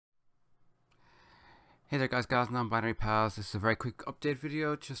Hey there guys, gals, non-binary pals. This is a very quick update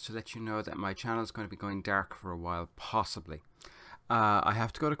video just to let you know that my channel is going to be going dark for a while, possibly. I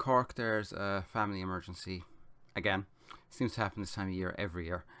have to go to Cork. There's a family emergency again. Seems to happen this time of year every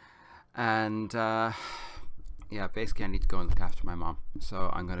year. And yeah, basically I need to go and look after my mom. So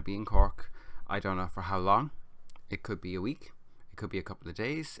I'm going to be in Cork. I don't know for how long. It could be a week. It could be a couple of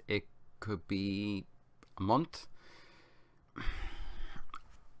days. It could be a month.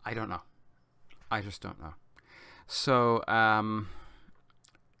 I don't know. I just don't know. So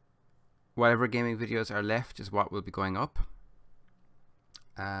whatever gaming videos are left is what will be going up,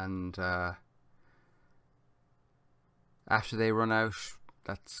 and after they run out,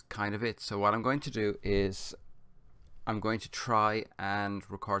 that's kind of it. So what I'm going to do is I'm going to try and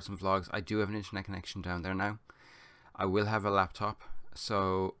record some vlogs. I do have an internet connection down there now. I will have a laptop,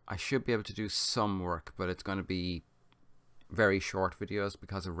 so I should be able to do some work, but it's going to be very short videos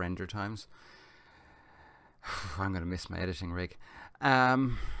because of render times. I'm going to miss my editing rig. But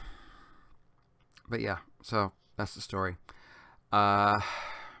yeah, so that's the story. Might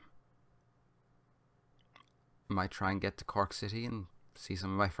try and get to Cork City and see some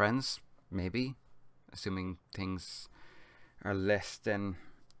of my friends, maybe, assuming things are less than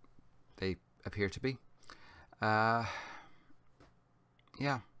they appear to be. Yeah,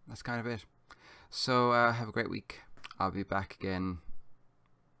 that's kind of it. So have a great week. I'll be back again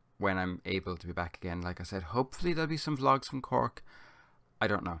when I'm able to be back again. Like I said, hopefully there'll be some vlogs from Cork. I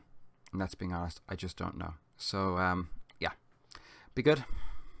don't know, and that's being honest, I just don't know. So yeah, be good.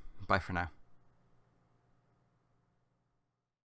 Bye for now.